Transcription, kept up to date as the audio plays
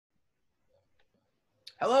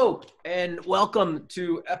Hello, and welcome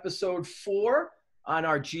to episode 4 on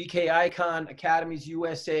our GK Icon Academies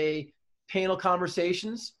USA panel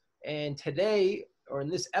conversations. And today, or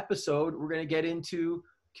in this episode, we're going to get into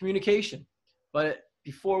communication. But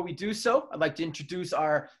before we do so, I'd like to introduce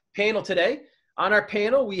our panel today. On our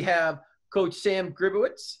panel, we have Coach Sam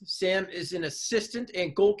Gribowicz. Sam is an assistant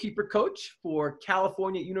and goalkeeper coach for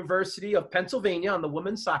California University of Pennsylvania on the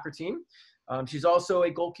women's soccer team. She's also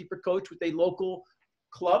a goalkeeper coach with a local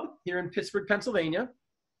club here in Pittsburgh, Pennsylvania.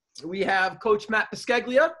 We have Coach Matt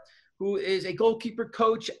Bisceglia, who is a goalkeeper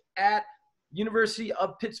coach at University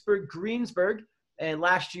of Pittsburgh, Greensburg. And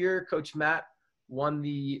last year, Coach Matt won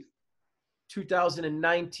the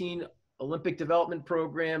 2019 Olympic Development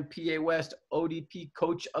Program PA West ODP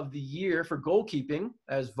Coach of the Year for goalkeeping,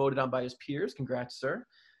 as voted on by his peers. Congrats, sir.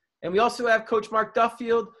 And we also have Coach Mark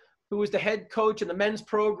Duffield, who is the head coach in the men's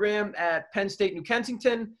program at Penn State, New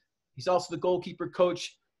Kensington. He's also the goalkeeper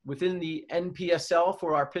coach within the NPSL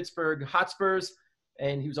for our Pittsburgh Hotspurs,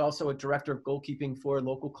 and he was also a director of goalkeeping for a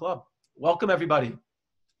local club. Welcome, everybody.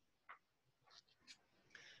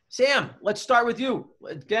 Sam, let's start with you.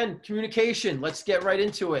 Again, communication. Let's get right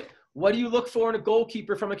into it. What do you look for in a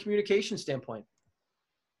goalkeeper from a communication standpoint?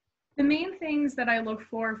 The main things that I look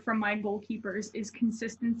for from my goalkeepers is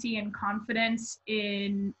consistency and confidence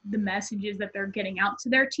in the messages that they're getting out to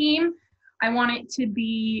their team. I want it to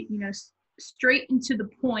be, straight and to the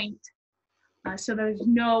point. So there's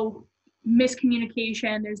no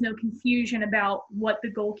miscommunication. There's no confusion about what the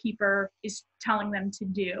goalkeeper is telling them to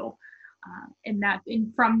do. And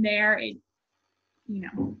from there,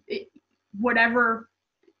 whatever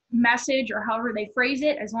message or however they phrase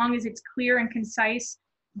it, as long as it's clear and concise,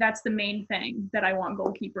 that's the main thing that I want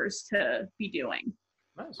goalkeepers to be doing.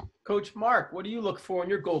 Nice. Coach Mark, what do you look for in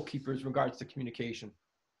your goalkeepers in regards to communication?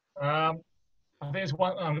 I think it's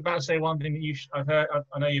one. I'm about to say one thing that I've heard.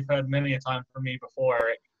 I know you've heard many a time from me before,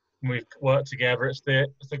 Eric. When we've worked together. It's the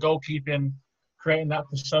goalkeeping, creating that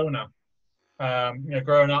persona.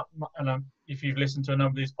 Growing up, and if you've listened to a number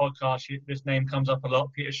of these podcasts, this name comes up a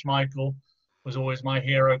lot. Peter Schmeichel was always my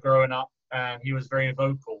hero growing up, and he was very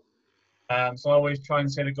vocal. So I always try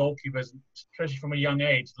and say to goalkeepers, especially from a young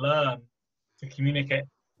age, learn to communicate.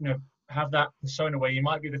 Have that persona where you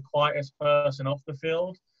might be the quietest person off the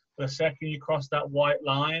field. The second you cross that white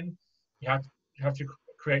line, you have to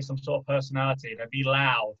create some sort of personality. Be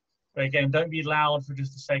loud. But again, don't be loud for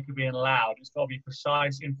just the sake of being loud. It's got to be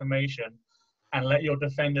precise information, and let your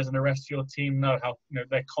defenders and the rest of your team know how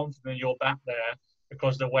they're confident you're back there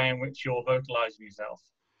because of the way in which you're vocalizing yourself.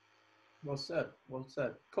 Well said. Well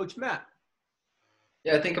said. Coach Matt.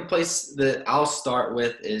 Yeah, I think a place that I'll start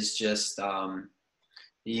with is just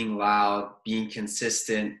being loud, being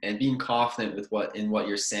consistent, and being confident with what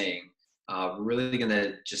you're saying. We're really going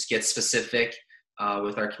to just get specific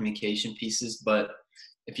with our communication pieces, but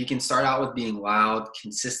if you can start out with being loud,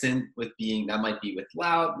 consistent with that might be with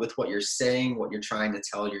what you're saying, what you're trying to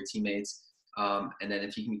tell your teammates, and then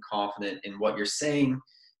if you can be confident in what you're saying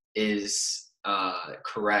is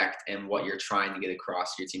correct and what you're trying to get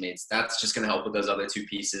across to your teammates, that's just going to help with those other two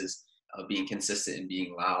pieces of being consistent and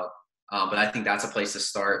being loud. But I think that's a place to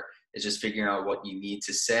start, is just figuring out what you need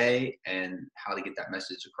to say and how to get that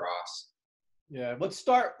message across. Yeah, let's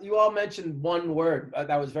start. You all mentioned one word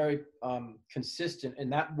that was very consistent,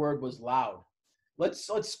 and that word was loud.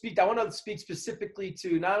 Let's speak. I want to speak specifically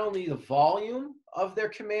to not only the volume of their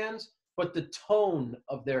commands, but the tone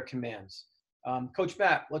of their commands. Coach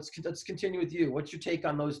Matt, let's continue with you. What's your take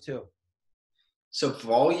on those two? So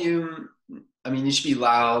volume, you should be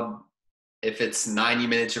loud. If it's 90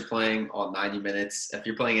 minutes you're playing, all 90 minutes. If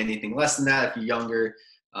you're playing anything less than that, if you're younger,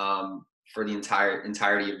 for the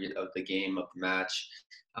entirety of the game, of the match.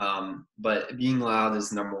 But being loud is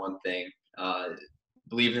the number one thing.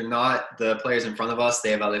 Believe it or not, the players in front of us, they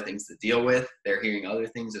have other things to deal with. They're hearing other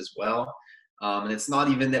things as well. And it's not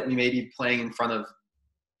even that we may be playing in front of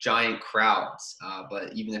giant crowds,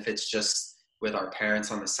 but even if it's just with our parents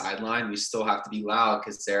on the sideline, we still have to be loud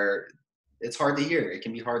because it's hard to hear. It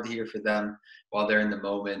can be hard to hear for them while they're in the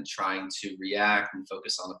moment trying to react and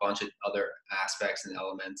focus on a bunch of other aspects and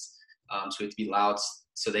elements. So we have to be loud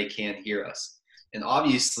so they can hear us. And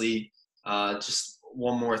obviously, just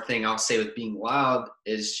one more thing I'll say with being loud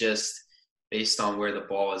is just based on where the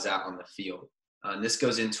ball is at on the field. And this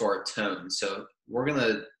goes into our tone. So we're going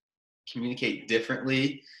to communicate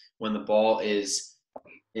differently when the ball is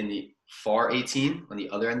in the far 18 on the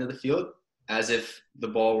other end of the field, as if the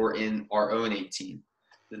ball were in our own 18.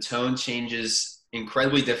 The tone changes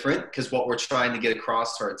incredibly different because what we're trying to get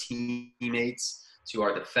across to our teammates, to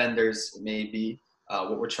our defenders, maybe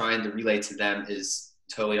what we're trying to relay to them is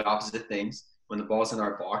totally opposite things. when the ball's in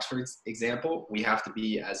our box, for example, we have to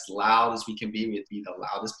be as loud as we can be. We have to be the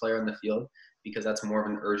loudest player on the field because that's more of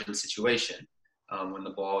an urgent situation. When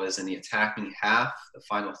the ball is in the attacking half, the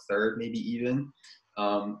final third, maybe even,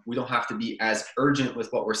 we don't have to be as urgent with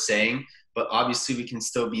what we're saying, but obviously we can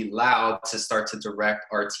still be loud to start to direct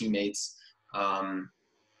our teammates on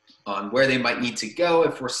where they might need to go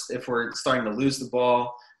if we're starting to lose the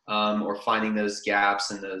ball, or finding those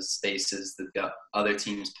gaps and those spaces that the other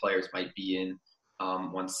team's players might be in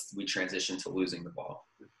once we transition to losing the ball.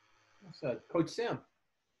 Coach Sam.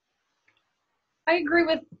 I agree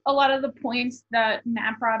with a lot of the points that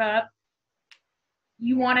Matt brought up.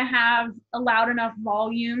 You want to have a loud enough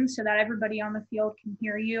volume so that everybody on the field can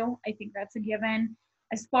hear you. I think that's a given.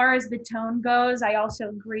 As far as the tone goes, I also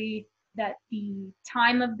agree that the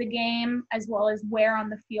time of the game, as well as where on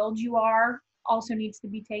the field you are, also needs to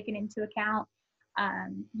be taken into account.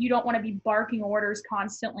 You don't want to be barking orders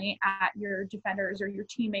constantly at your defenders or your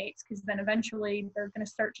teammates, because then eventually they're going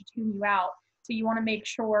to start to tune you out. So you want to make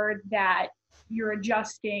sure that you're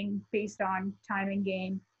adjusting based on time and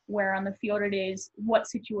game, where on the field it is, what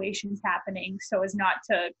situation's happening, so as not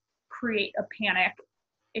to create a panic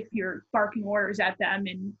if you're barking orders at them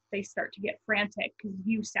and they start to get frantic because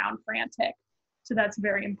you sound frantic. So that's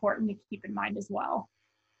very important to keep in mind as well.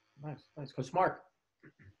 Nice. Coach Mark.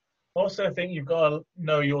 Also, I think you've got to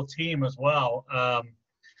know your team as well.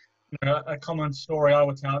 A common story I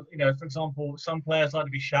would tell, for example, some players like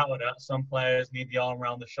to be shouted at, some players need the arm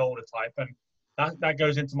around the shoulder type, and that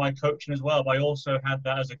goes into my coaching as well. But I also had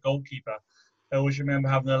that as a goalkeeper. I always remember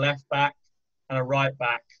having a left back and a right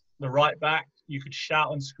back. The right back, you could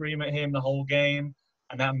shout and scream at him the whole game,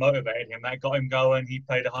 and that motivated him. That got him going. He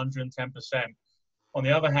played 110%. On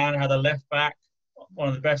the other hand, I had a left back, one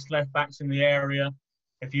of the best left backs in the area.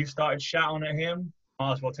 If you started shouting at him,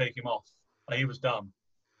 might as well take him off. He was done.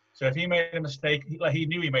 So if he made a mistake, he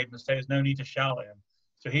knew he made a mistake, there's no need to shout at him.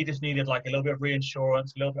 So he just needed a little bit of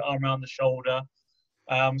reassurance, a little bit arm around the shoulder.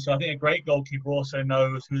 So I think a great goalkeeper also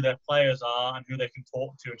knows who their players are and who they can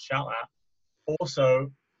talk to and shout at.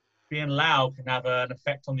 Also, being loud can have an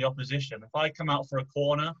effect on the opposition. If I come out for a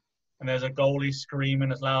corner and there's a goalie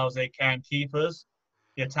screaming as loud as they can, keepers,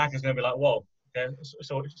 the attacker's going to be like, whoa, okay,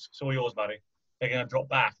 it's all yours, buddy. They're going to drop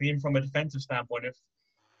back. And even from a defensive standpoint, if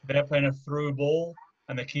they're playing a through ball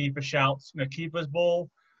and the keeper shouts, keeper's ball,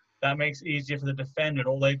 that makes it easier for the defender. And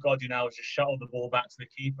all they've got to do now is just shuttle the ball back to the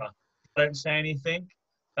keeper. If they don't say anything,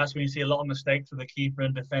 that's when you see a lot of mistakes for the keeper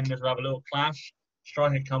and defenders who have a little clash.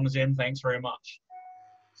 Striker comes in, thanks very much.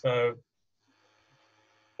 So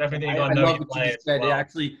definitely you got to know your players as well.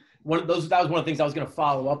 Actually, that was one of the things I was going to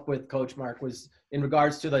follow up with, Coach Mark, was in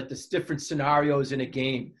regards to the different scenarios in a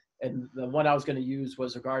game. And the one I was going to use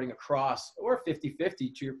was regarding a cross or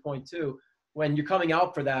 50-50, to your point too. When you're coming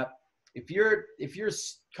out for that, if you're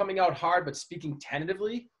coming out hard but speaking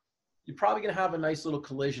tentatively, you're probably going to have a nice little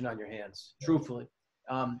collision on your hands, truthfully.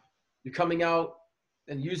 You're coming out,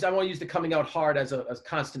 and I want to use the coming out hard as a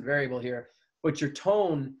constant variable here, but your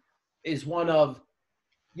tone is one of,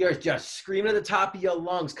 you're just screaming at the top of your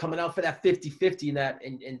lungs, coming out for that 50-50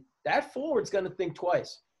 and that forward's going to think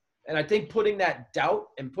twice. And I think putting that doubt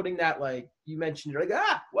and putting that, like you mentioned, you're like,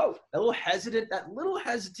 whoa, that little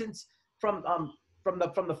hesitance from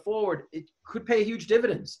the forward, it could pay huge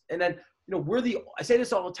dividends. And then, I say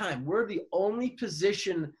this all the time, we're the only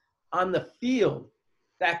position on the field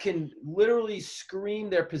that can literally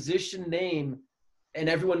scream their position name and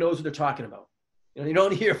everyone knows what they're talking about. You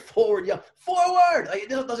don't hear forward yell, forward! It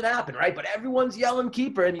doesn't happen, right? But everyone's yelling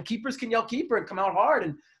keeper, and keepers can yell keeper and come out hard.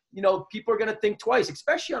 And, people are going to think twice,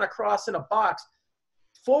 especially on a cross in a box.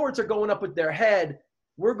 Forwards are going up with their head.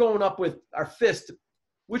 We're going up with our fist.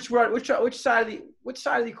 Which side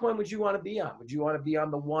of the coin would you want to be on? Would you want to be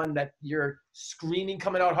on the one that you're screaming,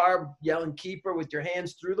 coming out hard, yelling keeper with your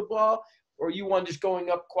hands through the ball, or you want just going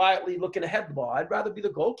up quietly, looking ahead the ball? I'd rather be the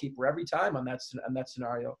goalkeeper every time on that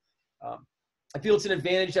scenario. I feel it's an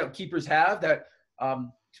advantage that keepers have that,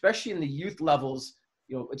 especially in the youth levels,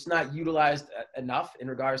 it's not utilized enough in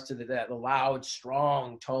regards to the loud,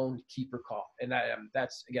 strong toned keeper call. And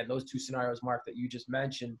that's, again, those two scenarios, Mark, that you just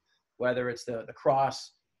mentioned, whether it's the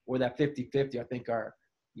cross or that 50-50, I think are,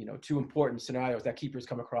 two important scenarios that keepers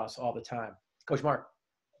come across all the time. Coach Mark.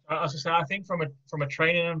 As I say, I think from a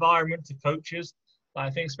training environment to coaches, I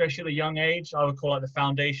think especially at a young age, I would call it the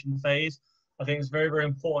foundation phase. I think it's very, very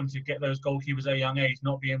important to get those goalkeepers at a young age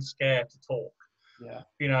not being scared to talk.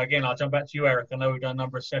 Yeah. Again, I'll jump back to you, Eric. I know we've done a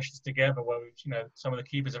number of sessions together where some of the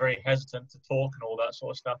keepers are very hesitant to talk and all that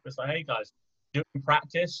sort of stuff. It's like, hey guys, do it in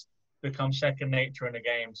practice. become second nature in the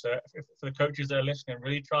game. So if for the coaches that are listening,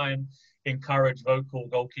 really try and encourage vocal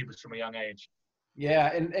goalkeepers from a young age.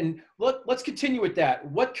 Yeah, and let's continue with that.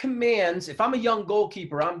 What commands, if I'm a young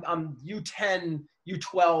goalkeeper, I'm U10,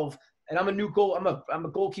 U12, and I'm a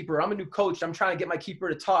goalkeeper, I'm a new coach, I'm trying to get my keeper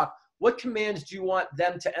to talk. What commands do you want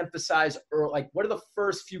them to emphasize, or like what are the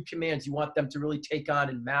first few commands you want them to really take on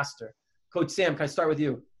and master? Coach Sam, can I start with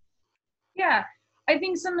you? Yeah, I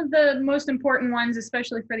think some of the most important ones,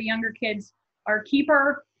 especially for the younger kids, are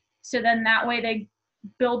keeper. So then that way they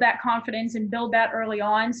build that confidence and build that early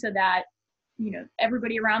on so that, you know,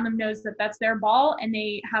 everybody around them knows that that's their ball and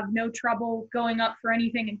they have no trouble going up for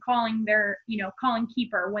anything and calling calling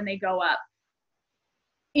keeper when they go up.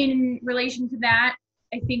 In relation to that,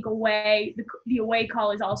 I think the away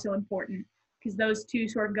call is also important because those two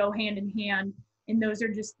sort of go hand in hand. And those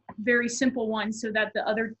are just very simple ones so that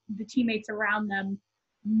the teammates around them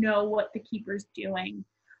know what the keeper's doing.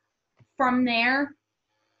 From there,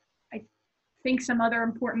 I think some other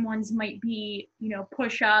important ones might be,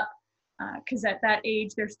 push up, because at that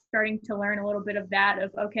age, they're starting to learn a little bit of that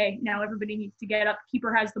of, okay, now everybody needs to get up.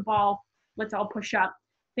 Keeper has the ball. Let's all push up.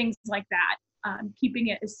 Things like that. Keeping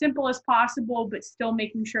it as simple as possible, but still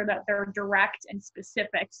making sure that they're direct and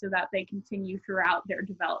specific so that they continue throughout their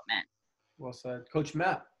development. Well said. Coach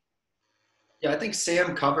Matt. Yeah, I think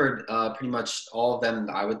Sam covered pretty much all of them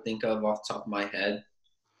that I would think of off the top of my head.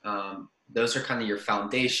 Those are kind of your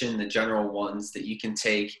foundation, the general ones that you can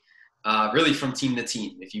take really from team to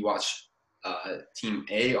team. If you watch Team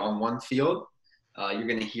A on one field, you're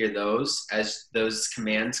going to hear those as those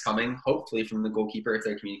commands coming, hopefully from the goalkeeper if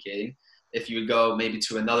they're communicating. If you would go maybe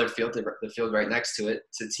to another field, the field right next to it,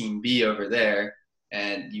 to Team B over there,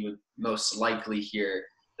 and you would most likely hear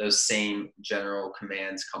those same general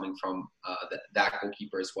commands coming from that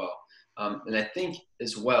goalkeeper as well. And I think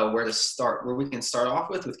as well where we can start off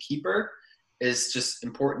with keeper is just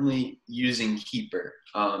importantly using keeper.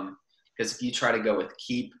 Because if you try to go with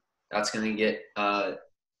keep, that's going to get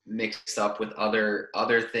mixed up with other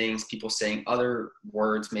things, people saying other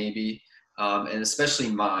words maybe, and especially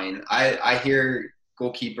mine. I hear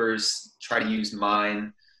goalkeepers try to use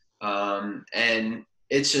mine, and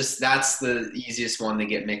it's just that's the easiest one to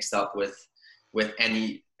get mixed up with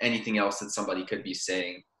anything else that somebody could be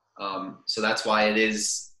saying. So that's why it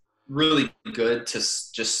is really good to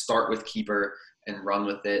just start with keeper and run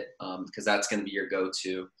with it, because that's going to be your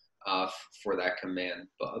go-to for that command.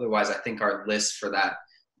 But otherwise, I think our list for that,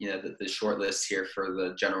 the short list here for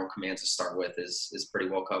the general commands to start with is pretty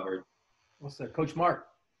well covered. What's that, Coach Mark?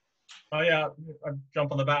 Oh yeah, I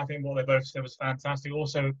jump on the back. I think what they both said was fantastic.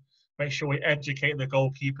 Also, make sure we educate the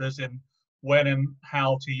goalkeepers in when and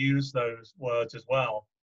how to use those words as well.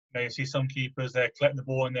 You see some keepers, they collect the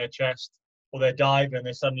ball in their chest or they're diving,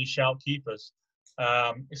 they suddenly shout keepers.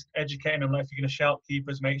 It's educating them. If you're going to shout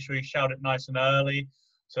keepers, make sure you shout it nice and early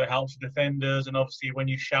so it helps the defenders. And obviously when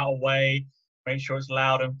you shout away, make sure it's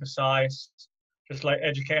loud and precise. Just like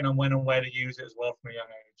educating them when and where to use it as well from a young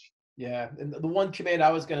age. Yeah, and the one command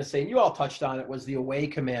I was going to say, and you all touched on it, was the away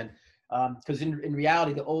command. Because in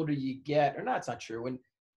reality, the older you get, or no, it's not true, when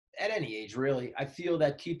at any age really, I feel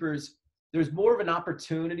that keepers, there's more of an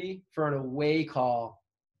opportunity for an away call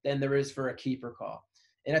than there is for a keeper call.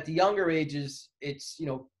 And at the younger ages, it's,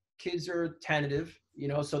 kids are tentative,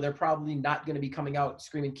 so they're probably not going to be coming out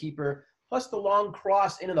screaming keeper. Plus the long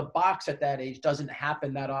cross into the box at that age doesn't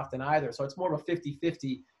happen that often either. So it's more of a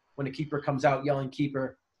 50-50 when a keeper comes out yelling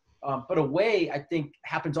keeper. But away, I think,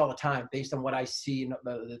 happens all the time based on what I see in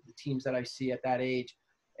the teams that I see at that age.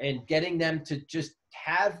 And getting them to just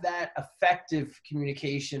have that effective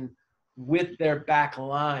communication with their back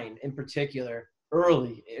line in particular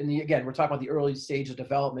early. And again, we're talking about the early stage of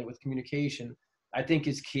development with communication, I think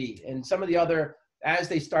is key. And some of the other, as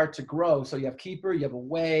they start to grow, so you have keeper, you have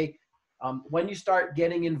away. When you start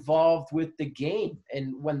getting involved with the game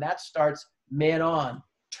and when that starts, man on,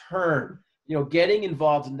 turn, getting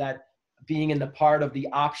involved in that, being in the part of the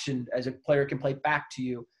option as a player can play back to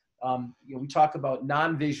you. We talk about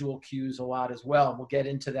non-visual cues a lot as well. And we'll get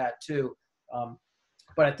into that too.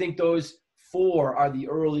 But I think those four are the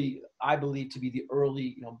early, I believe to be the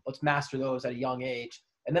early, let's master those at a young age.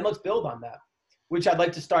 And then let's build on that, which I'd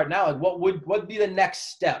like to start now. Like what would be the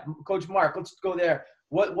next step? Coach Mark, let's go there.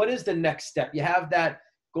 What is the next step? You have that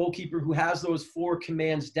goalkeeper who has those four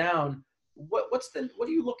commands down. What are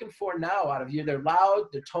you looking for now out of you? They're loud,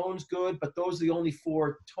 their tone's good, but those are the only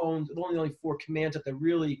four tones, only four commands that they're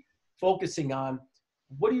really focusing on.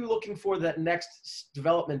 What are you looking for that next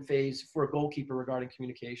development phase for a goalkeeper regarding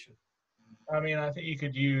communication? I mean, I think you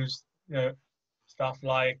could use stuff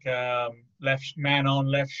like left man on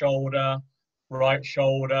left shoulder, right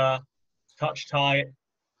shoulder, touch tight.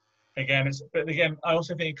 But again, I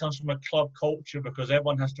also think it comes from a club culture because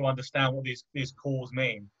everyone has to understand what these calls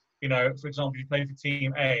mean. You know, for example, if you play for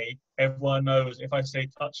Team A, everyone knows if I say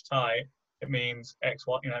touch tight, it means X.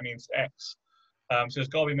 What it means X. So it's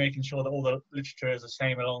got to be making sure that all the literature is the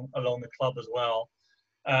same along the club as well.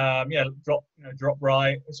 Drop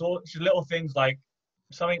right. It's just little things like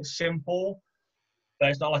something simple, but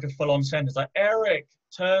it's not like a full-on sentence. Like Eric,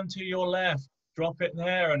 turn to your left, drop it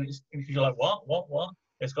there, and you're like, what?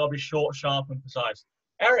 It's got to be short, sharp, and precise.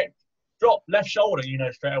 Eric, drop left shoulder. You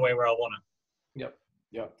know straight away where I want it.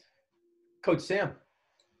 Yep. Coach Sam.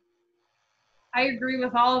 I agree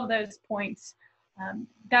with all of those points.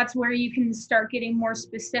 That's where you can start getting more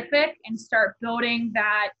specific and start building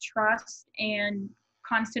that trust and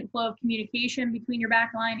constant flow of communication between your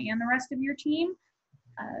back line and the rest of your team.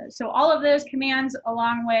 So all of those commands,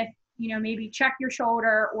 along with, maybe check your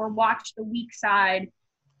shoulder or watch the weak side,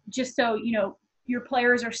 just so, your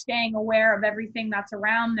players are staying aware of everything that's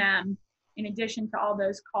around them, in addition to all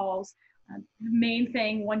those calls. The main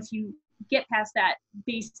thing, once you get past that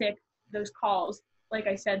basic, those calls, like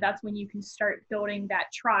I said, that's when you can start building that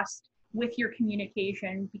trust with your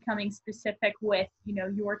communication, becoming specific with,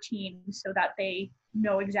 your team so that they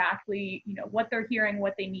know exactly, what they're hearing,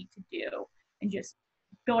 what they need to do, and just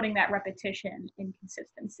building that repetition and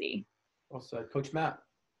consistency. Well said. Coach Matt.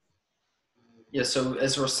 Yeah, so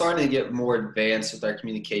as we're starting to get more advanced with our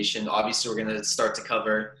communication, obviously we're going to start to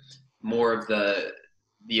cover more of the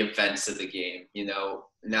events of the game,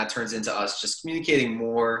 and that turns into us just communicating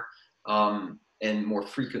more and more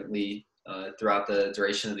frequently throughout the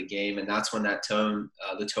duration of the game. And that's when that tone,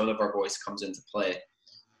 the tone of our voice comes into play.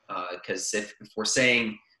 Because if we're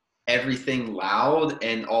saying everything loud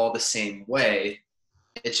and all the same way,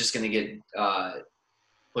 it's just going to get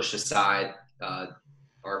pushed aside,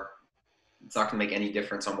 or it's not going to make any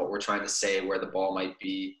difference on what we're trying to say, where the ball might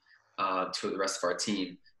be to the rest of our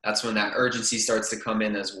team. That's when that urgency starts to come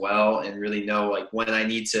in as well, and really know like when I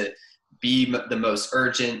need to be the most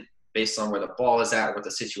urgent based on where the ball is at, what the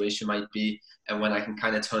situation might be, and when I can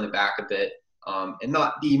kind of tone it back a bit and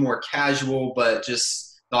not be more casual, but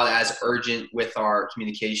just not as urgent with our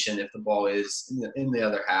communication if the ball is in the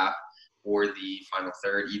other half or the final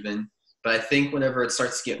third even. But I think whenever it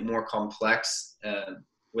starts to get more complex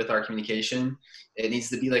with our communication, it needs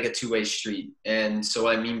to be like a two-way street. And so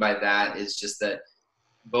what I mean by that is just that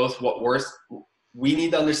both we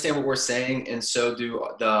need to understand what we're saying, and so do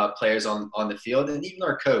the players on the field and even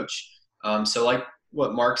our coach. So like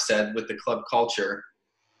what Mark said with the club culture,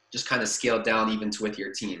 just kind of scale down even to with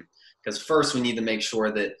your team. Because first we need to make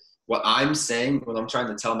sure that what I'm saying, what I'm trying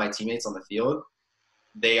to tell my teammates on the field,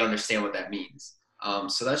 they understand what that means.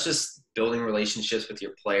 So that's just building relationships with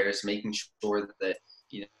your players, making sure that,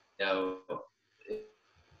 in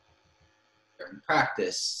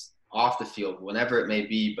practice, off the field, whenever it may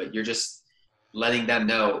be, but you're just letting them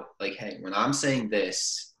know, like, hey, when I'm saying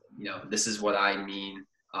this, this is what I mean,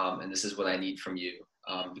 and this is what I need from you.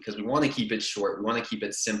 Because we want to keep it short. We want to keep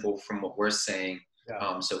it simple from what we're saying.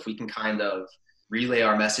 Yeah. So if we can kind of relay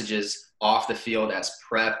our messages off the field as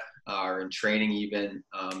prep or in training even,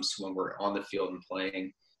 so when we're on the field and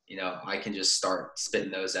playing, I can just start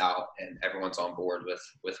spitting those out and everyone's on board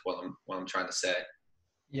with what I'm trying to say.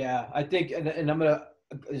 Yeah, I think, and I'm going to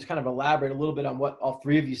just kind of elaborate a little bit on what all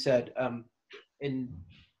three of you said. In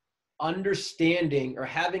understanding or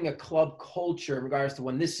having a club culture in regards to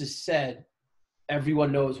when this is said,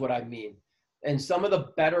 everyone knows what I mean. And some of the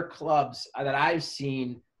better clubs that I've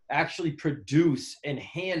seen actually produce and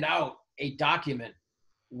hand out a document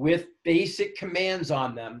with basic commands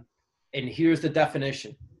on them. And here's the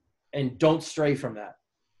definition. And don't stray from that.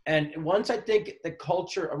 And once I think the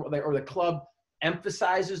culture or the club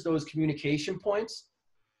emphasizes those communication points,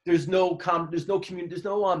 there's no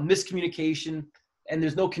miscommunication, and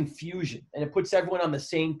there's no confusion. And it puts everyone on the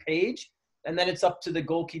same page. And then it's up to the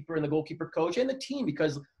goalkeeper and the goalkeeper coach and the team,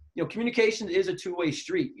 because communication is a two-way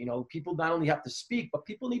street. People not only have to speak, but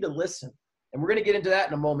people need to listen. And we're going to get into that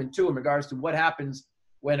in a moment too, in regards to what happens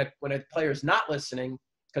when a player is not listening,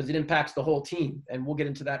 because it impacts the whole team. And we'll get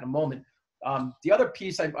into that in a moment. The other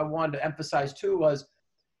piece I wanted to emphasize too was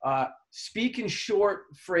speak in short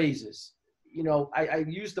phrases. I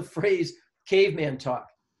use the phrase caveman talk,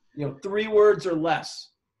 3 words or less,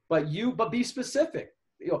 but be specific.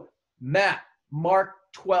 Matt, Mark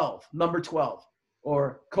 12, number 12,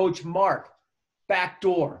 or Coach Mark, back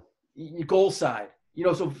door, goal side,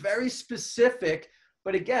 so very specific.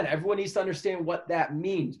 But again, everyone needs to understand what that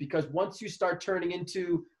means, because once you start turning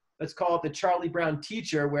into, let's call it the Charlie Brown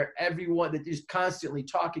teacher, where everyone that is constantly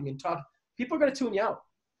talking and talking, people are going to tune you out.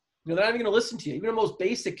 they're not even going to listen to you. Even the most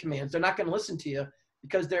basic commands, they're not going to listen to you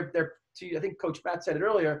because they're I think Coach Matt said it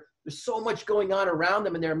earlier, there's so much going on around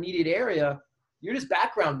them in their immediate area. You're just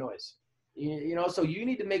background noise, so you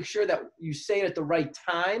need to make sure that you say it at the right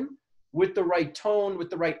time, with the right tone, with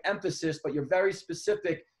the right emphasis, but you're very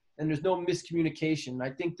specific and there's no miscommunication. I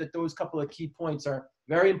think that those couple of key points are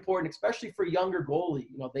very important, especially for a younger goalie.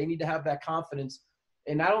 They need to have that confidence.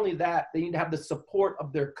 And not only that, they need to have the support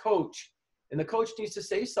of their coach. And the coach needs to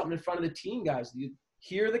say something in front of the team, guys. You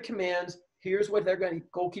hear the commands. Here's what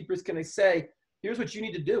goalkeepers can say. Here's what you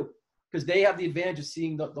need to do, because they have the advantage of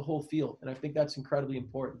seeing the whole field. And I think that's incredibly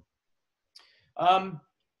important.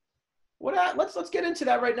 Let's get into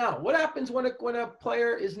that right now. What happens when a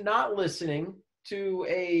player is not listening to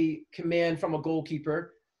a command from a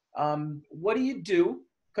goalkeeper? What do you do?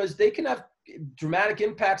 Because they can have dramatic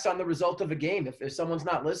impacts on the result of a game. If someone's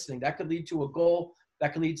not listening, that could lead to a goal.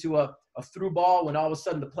 That could lead to a through ball when all of a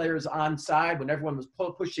sudden the player is onside, when everyone was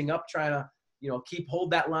pushing up, trying to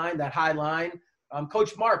hold that line, that high line.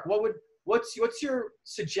 Coach Mark, what's your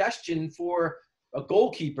suggestion for a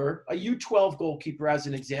goalkeeper, a U12 goalkeeper as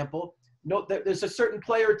an example? No, there's a certain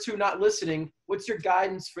player or two not listening. What's your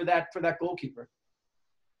guidance for that goalkeeper?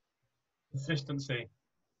 Consistency.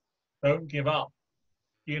 Don't give up.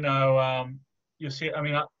 You see,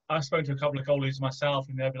 I've spoken to a couple of goalies myself,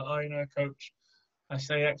 and they'll be like, coach, I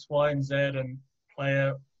say X, Y, and Z, and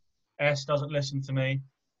player S doesn't listen to me.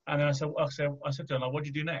 And then I said to them, like, what do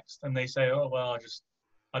you do next? And they say, oh, well,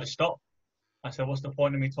 I just stop. I said, what's the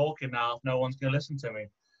point of me talking now if no one's going to listen to me?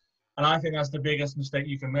 And I think that's the biggest mistake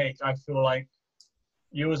you can make. I feel like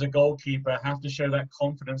you as a goalkeeper have to show that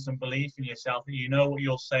confidence and belief in yourself that you know what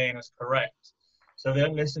you're saying is correct. So they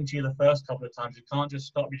don't listen to you the first couple of times. You can't just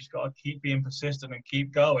stop. You just got to keep being persistent and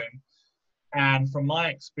keep going. And from my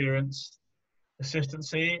experience,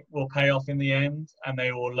 consistency will pay off in the end, and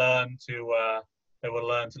they will learn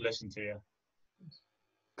to listen to you.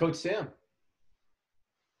 Coach Sam.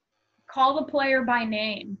 Call the player by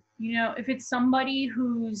name. If it's somebody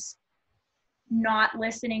who's not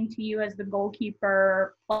listening to you as the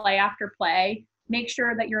goalkeeper play after play, make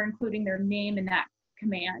sure that you're including their name in that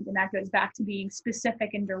command. And that goes back to being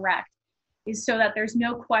specific and direct, is so that there's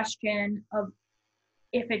no question of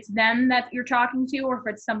if it's them that you're talking to or if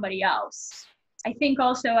it's somebody else. I think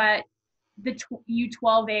also at the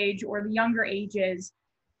U12 age or the younger ages,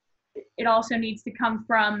 it also needs to come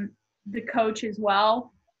from the coach as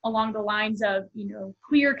well, along the lines of,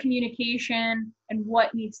 clear communication and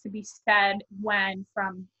what needs to be said when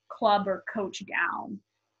from club or coach down,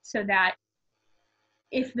 so that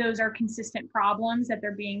if those are consistent problems, that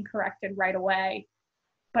they're being corrected right away.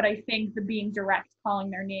 But I think the being direct, calling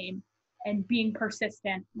their name, and being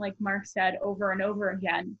persistent, like Mark said, over and over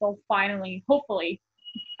again, they'll finally, hopefully,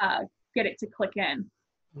 get it to click in.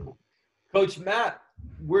 Coach Matt,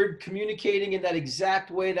 we're communicating in that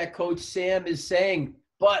exact way that Coach Sam is saying,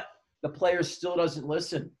 but the player still doesn't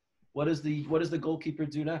listen. What does the goalkeeper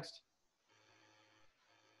do next?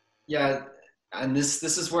 Yeah, and this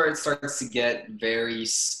is where it starts to get very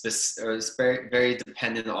specific, or it's very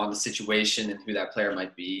dependent on the situation and who that player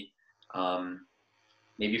might be.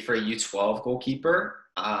 Maybe for a U12 goalkeeper,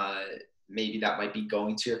 maybe that might be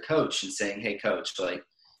going to your coach and saying, hey, coach, like,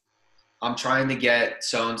 I'm trying to get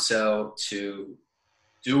so-and-so to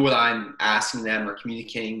do what I'm asking them or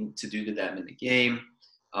communicating to do to them in the game.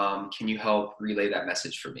 Can you help relay that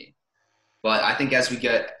message for me? But I think as we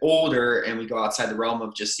get older and we go outside the realm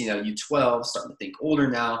of just, U12, starting to think older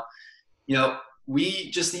now,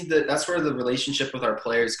 we just need that's where the relationship with our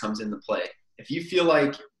players comes into play. If you feel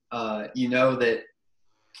like, that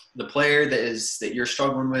the player that you're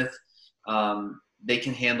struggling with, they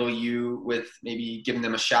can handle you with maybe giving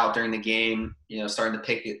them a shout during the game, starting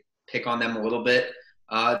to pick on them a little bit,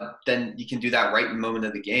 then you can do that right in the moment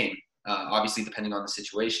of the game, obviously depending on the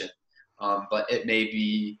situation. But it may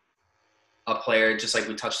be a player, just like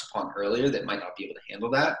we touched upon earlier, that might not be able to handle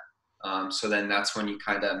that. So then that's when you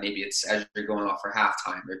kind of, maybe it's as you're going off for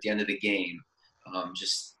halftime or at the end of the game,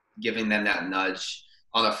 just giving them that nudge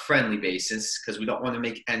on a friendly basis, because we don't want to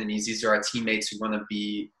make enemies. These are our teammates who want to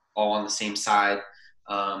be all on the same side.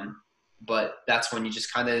 But that's when you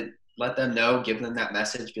just kind of let them know, give them that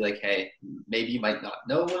message, be like, hey, maybe you might not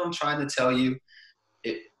know what I'm trying to tell you.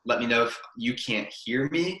 Let me know if you can't hear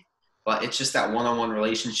me. But it's just that one-on-one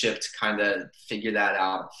relationship to kind of figure that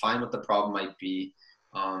out, find what the problem might be,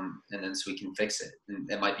 and then so we can fix it.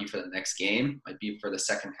 And it might be for the next game, might be for the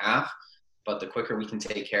second half. But the quicker we can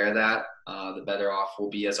take care of that, the better off we'll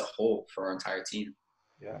be as a whole for our entire team.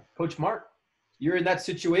 Yeah. Coach Mark? you're in that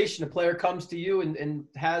situation, a player comes to you and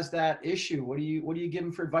has that issue. What do you give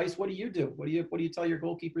them for advice? What do you do? What do you tell your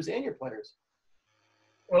goalkeepers and your players?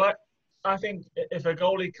 Well, I think if a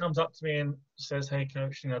goalie comes up to me and says, "Hey,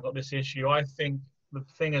 coach, I've got this issue," I think the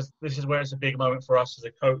thing is, this is where it's a big moment for us as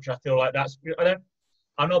a coach. I feel like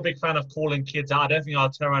I'm not a big fan of calling kids out. I don't think I'll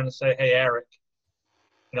turn around and say, "Hey, Eric."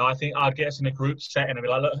 I think I'd get us in a group setting and be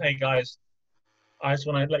like, "Look, hey guys, I just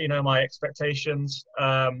want to let you know my expectations.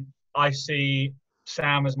 I see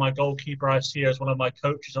Sam as my goalkeeper. I see her as one of my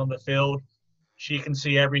coaches on the field. She can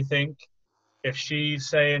see everything. If she's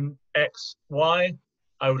saying X, Y,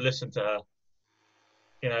 I would listen to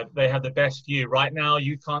her. They have the best view. Right now,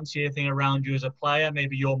 you can't see anything around you as a player.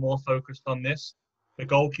 Maybe you're more focused on this. The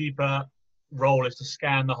goalkeeper role is to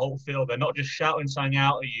scan the whole field. They're not just shouting something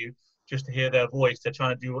out at you just to hear their voice. They're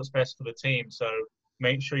trying to do what's best for the team. So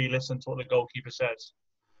make sure you listen to what the goalkeeper says."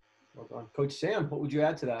 Well done. Coach Sam, what would you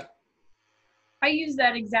add to that? I use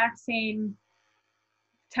that exact same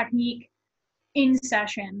technique in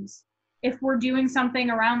sessions. If we're doing something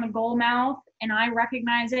around the goal mouth and I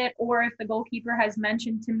recognize it, or if the goalkeeper has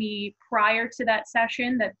mentioned to me prior to that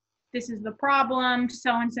session that this is the problem,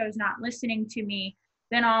 so-and-so is not listening to me,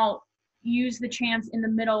 then I'll use the chance in the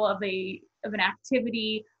middle of an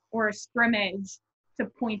activity or a scrimmage to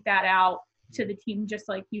point that out to the team, just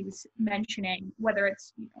like he was mentioning, whether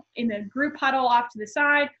it's in the group huddle off to the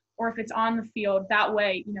side or if it's on the field. That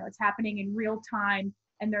way, it's happening in real time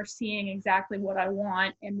and they're seeing exactly what I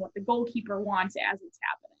want and what the goalkeeper wants as it's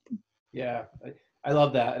happening. Yeah, I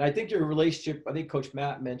love that. And I think your relationship, I think Coach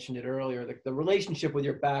Matt mentioned it earlier, the relationship with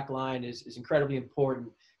your back line is incredibly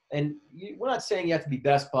important. And we're not saying you have to be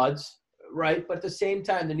best buds, right? But at the same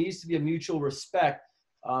time, there needs to be a mutual respect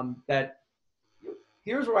that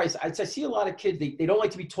here's where I see a lot of kids, they don't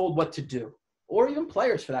like to be told what to do, or even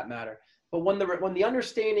players for that matter. But when the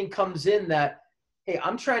understanding comes in that, hey,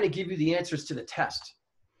 I'm trying to give you the answers to the test,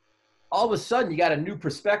 all of a sudden you got a new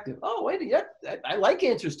perspective. Oh, wait, yeah, I like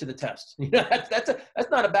answers to the test. That's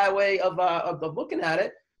not a bad way of looking at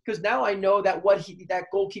it, because now I know that that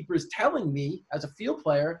goalkeeper is telling me as a field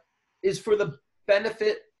player is for the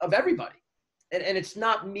benefit of everybody. And it's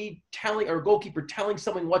not me telling or a goalkeeper telling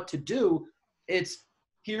someone what to do. It's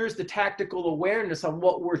here's the tactical awareness on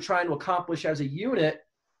what we're trying to accomplish as a unit.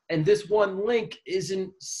 And this one link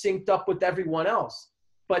isn't synced up with everyone else.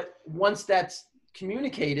 But once that's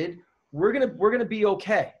communicated, we're gonna be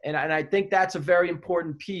okay. And I think that's a very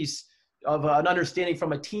important piece of an understanding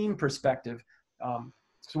from a team perspective.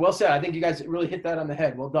 So well said. I think you guys really hit that on the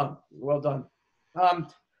head. Well done. Well done.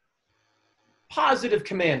 Positive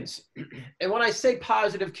commands. And when I say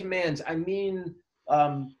positive commands, I mean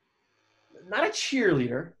not a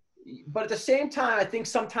cheerleader, but at the same time, I think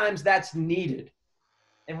sometimes that's needed.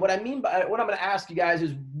 And what I mean by what I'm going to ask you guys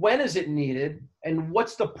is, when is it needed and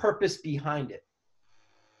what's the purpose behind it?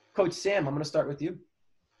 Coach Sam, I'm going to start with you.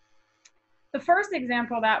 The first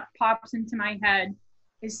example that pops into my head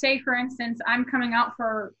is, say, for instance, I'm coming out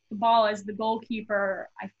for the ball as the goalkeeper.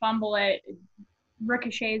 I fumble it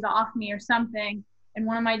ricochets off me or something, and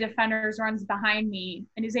one of my defenders runs behind me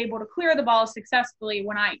and is able to clear the ball successfully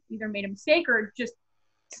when I either made a mistake or just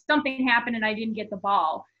something happened and I didn't get the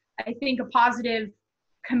ball. I think a positive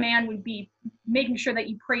command would be making sure that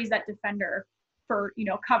you praise that defender for,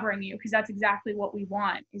 covering you, because that's exactly what we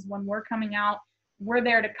want. Is when we're coming out, we're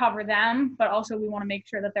there to cover them, but also we want to make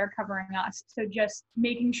sure that they're covering us. So just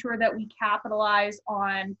making sure that we capitalize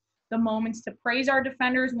on the moments to praise our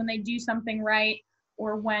defenders when they do something right,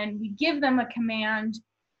 or when we give them a command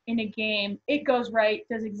in a game, it goes right,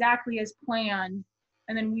 does exactly as planned,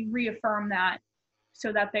 and then we reaffirm that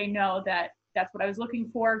so that they know that that's what I was looking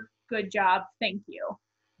for. Good job. Thank you.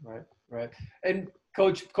 Right. And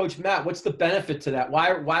Coach Matt, what's the benefit to that?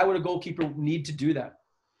 Why would a goalkeeper need to do that?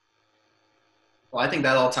 Well, I think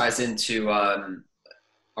that all ties into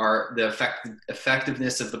the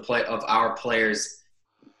effectiveness of the play of our players,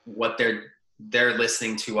 what they're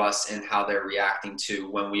listening to us and how they're reacting to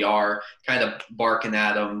when we are kind of barking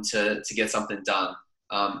at them to get something done.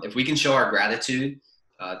 If we can show our gratitude,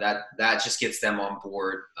 that just gets them on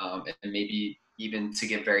board, and maybe even to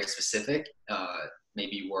get very specific,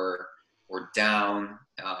 maybe we're down,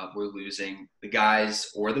 we're losing the guys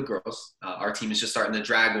or the girls. Our team is just starting to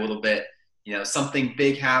drag a little bit. Something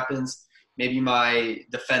big happens. Maybe my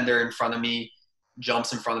defender in front of me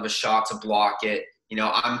jumps in front of a shot to block it.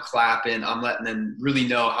 I'm clapping. I'm letting them really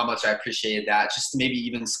know how much I appreciated that, just to maybe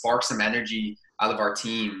even spark some energy out of our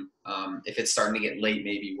team. If it's starting to get late,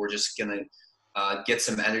 maybe we're just going to get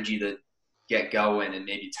some energy to get going and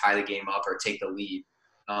maybe tie the game up or take the lead.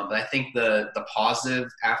 But I think the positive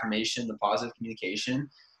affirmation, the positive communication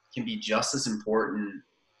can be just as important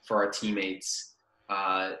for our teammates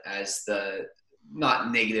as the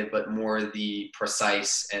not negative, but more the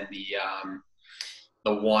precise and the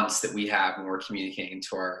wants that we have when we're communicating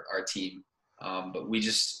to our team. But we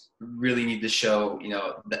just really need to show,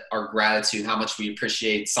 our gratitude, how much we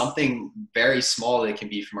appreciate something very small that it can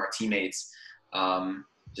be from our teammates,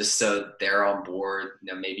 just so they're on board.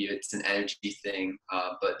 Maybe it's an energy thing,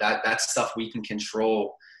 but that's stuff we can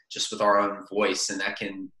control just with our own voice, and that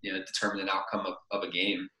can determine an outcome of a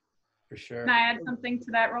game. For sure. Can I add something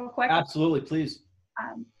to that real quick? Absolutely, please.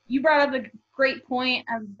 You brought up a great point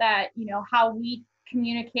of that, how we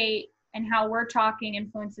communicate and how we're talking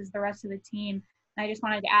influences the rest of the team. And I just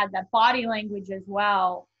wanted to add that body language as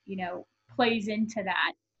well, plays into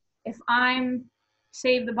that. If I'm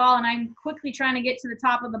save the ball and I'm quickly trying to get to the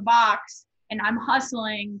top of the box and I'm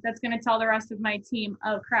hustling, that's going to tell the rest of my team,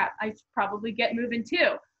 oh crap, I should probably get moving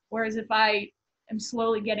too. Whereas if I am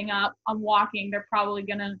slowly getting up, I'm walking, they're probably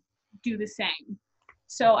going to do the same.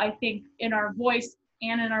 So I think in our voice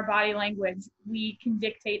and in our body language, we can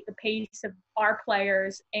dictate the pace of our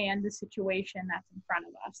players and the situation that's in front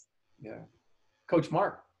of us. Yeah. Coach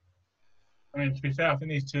Mark. I mean, to be fair, I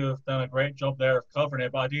think these two have done a great job there of covering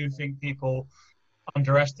it, but I do think people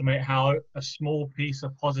underestimate how a small piece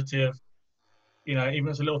of positive, even if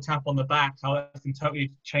it's a little tap on the back, how it can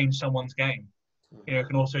totally change someone's game. It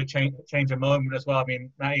can also change a moment as well. I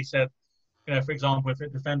mean, Matty said, for example, if a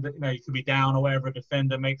defender, you could be down or whatever, a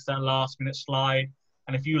defender makes that last minute slide,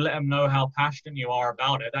 and if you let them know how passionate you are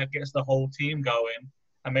about it, that gets the whole team going,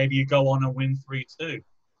 and maybe you go on and win 3-2.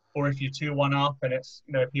 Or if you're 2-1 up and it's,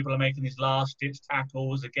 people are making these last-ditch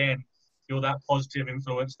tackles, again, you're that positive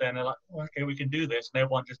influence, then they're like, okay, we can do this, and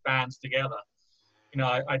everyone just bands together.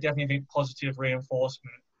 I definitely think positive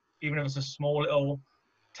reinforcement, even if it's a small little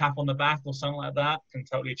tap on the back or something like that, can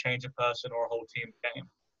totally change a person or a whole team's game.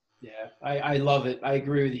 Yeah, I love it. I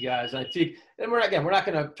agree with you guys. I think, and we're not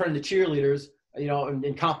going to turn to cheerleaders,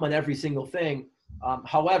 and compliment every single thing.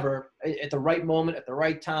 However, at the right moment, at the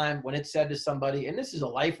right time, when it's said to somebody, and this is a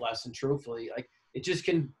life lesson, truthfully, like it just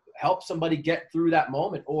can help somebody get through that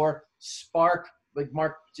moment or spark, like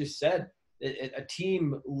Mark just said, a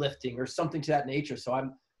team lifting or something to that nature. So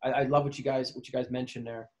I love what you guys mentioned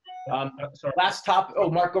there. Last topic.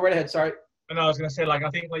 Oh, Mark, go right ahead. Sorry. No, I was going to say, I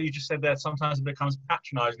think what you just said there, sometimes it becomes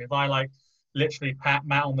patronizing. If I literally pat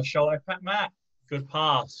Matt on the shoulder, pat Matt, good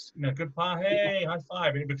pass, good pass, hey, high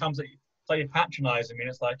five. And it becomes like you're patronizing me. And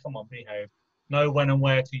it's like, come on, behave. Know when and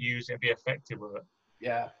where to use it and be effective with it.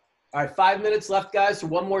 Yeah. All right, 5 minutes left, guys. So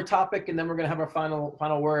one more topic, and then we're going to have our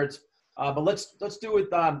final words. But let's do it.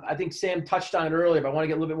 I think Sam touched on it earlier, but I want to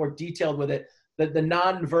get a little bit more detailed with it. The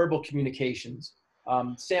nonverbal communications.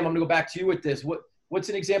 Sam, I'm going to go back to you with this. What's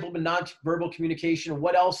an example of a nonverbal communication?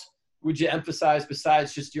 What else would you emphasize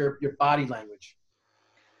besides just your body language?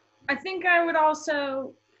 I think I would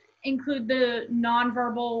also include the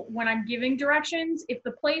nonverbal when I'm giving directions. If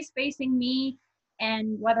the play's facing me,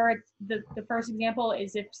 and whether it's the first example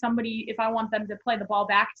is if I want them to play the ball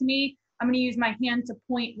back to me, I'm going to use my hand to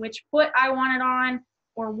point which foot I want it on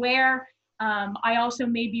or where. I also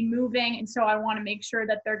may be moving, and so I want to make sure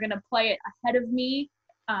that they're going to play it ahead of me,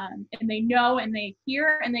 and they know and they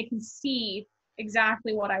hear and they can see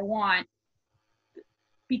exactly what I want,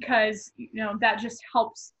 because that just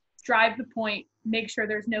helps drive the point, make sure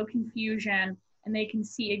there's no confusion, and they can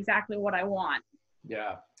see exactly what I want.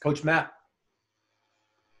 Yeah. Coach Matt.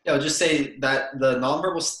 Yeah, I'll just say that the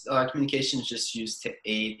nonverbal communication is just used to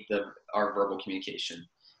aid our verbal communication.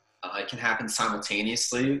 It can happen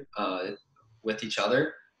simultaneously with each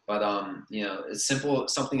other, but it's simple.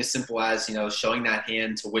 Something as simple as showing that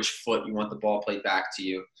hand to which foot you want the ball played back to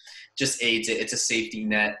you, just aids it. It's a safety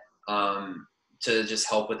net to just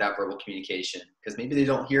help with that verbal communication, because maybe they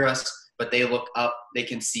don't hear us, but they look up, they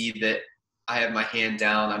can see that I have my hand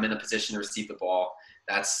down, I'm in a position to receive the ball.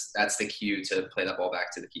 That's the cue to play that ball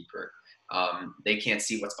back to the keeper. They can't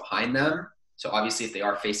see what's behind them, so obviously if they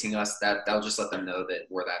are facing us, that'll just let them know that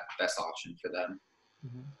we're that best option for them.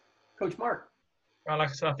 Mm-hmm. Coach Mark. Well, like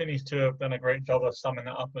I said, I think these two have done a great job of summing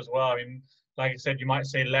that up as well. I mean, like I said, you might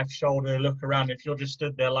say left shoulder, look around. If you're just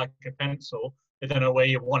stood there like a pencil, they don't know where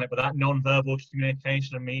you want it. But that non-verbal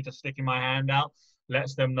communication of me just sticking my hand out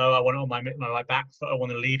lets them know I want it on my back foot, I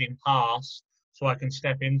want a leading pass, so I can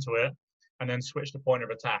step into it and then switch the point of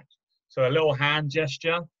attack. So a little hand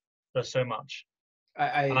gesture does so much.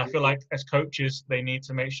 And I feel like as coaches, they need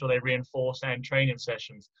to make sure they reinforce that in training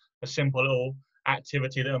sessions. A simple little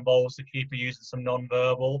activity that involves the keeper using some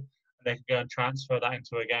non-verbal, and they can go and transfer that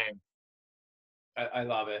into a game. I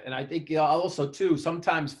love it. And I think also too,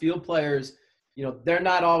 sometimes field players, you know, they're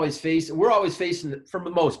not always facing – we're always facing – for the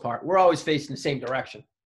most part, we're always facing the same direction,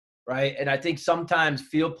 right? And I think sometimes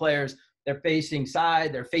field players, they're facing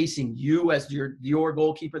side, they're facing you as your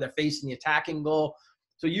goalkeeper, they're facing the attacking goal.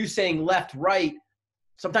 So you saying left, right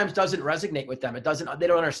sometimes doesn't resonate with them. They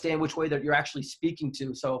don't understand which way that you're actually speaking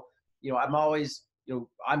to. So, you know,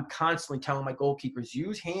 I'm constantly telling my goalkeepers,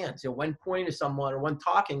 use hands. You know, when pointing to someone or when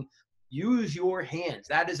talking, use your hands.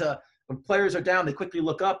 That is when players are down, they quickly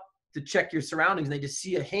look up to check your surroundings and they just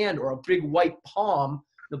see a hand or a big white palm.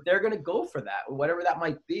 They're going to go for that, whatever that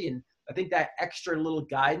might be. And I think that extra little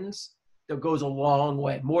guidance that goes a long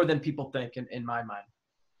way, more than people think in my mind.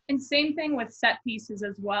 And same thing with set pieces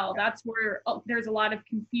as well. That's where there's a lot of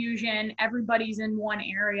confusion. Everybody's in one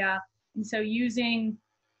area. And so using,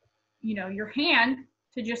 you know, your hand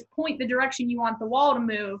to just point the direction you want the wall to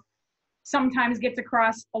move sometimes gets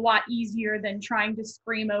across a lot easier than trying to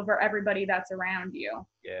scream over everybody that's around you.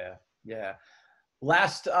 Yeah, yeah.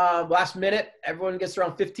 Last minute, everyone gets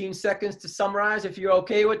around 15 seconds to summarize. If you're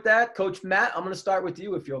okay with that, Coach Matt, I'm going to start with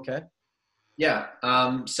you if you're okay. Yeah.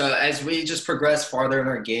 So as we just progress farther in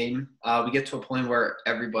our game, we get to a point where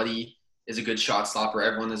everybody is a good shot stopper.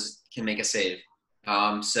 Everyone can make a save.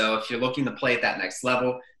 So if you're looking to play at that next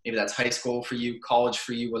level, maybe that's high school for you, college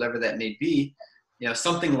for you, whatever that may be, you know,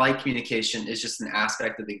 something like communication is just an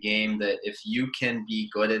aspect of the game that if you can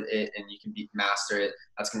be good at it and you can master it,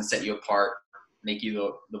 that's going to set you apart, make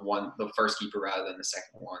you the first keeper rather than the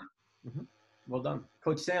second one. Mm-hmm. Well done.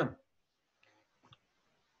 Coach Sam.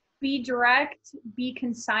 Be direct, be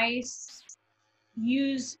concise,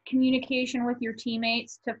 use communication with your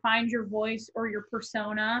teammates to find your voice or your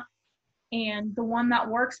persona, and the one that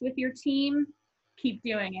works with your team, keep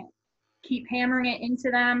doing it. Keep hammering it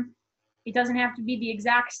into them. It doesn't have to be the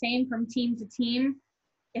exact same from team to team.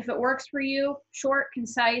 If it works for you, short,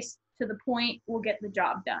 concise, to the point, will get the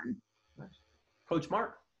job done. Nice. Coach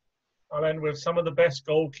Mark. I'll end with some of the best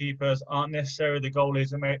goalkeepers aren't necessarily the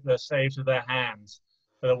goalies that make the saves with their hands.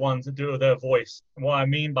 They're the ones that do it with their voice. And what I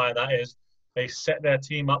mean by that is they set their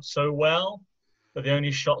team up so well that the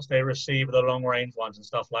only shots they receive are the long-range ones and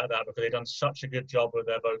stuff like that because they've done such a good job with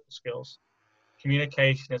their vocal skills.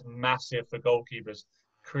 Communication is massive for goalkeepers.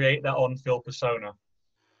 Create that on-field persona.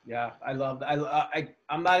 Yeah, I love that.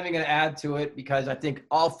 I'm not even going to add to it because I think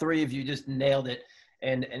all three of you just nailed it.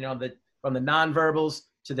 And you know, from the nonverbals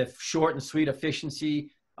to the short and sweet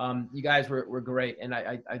efficiency, you guys were great. And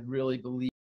I really believe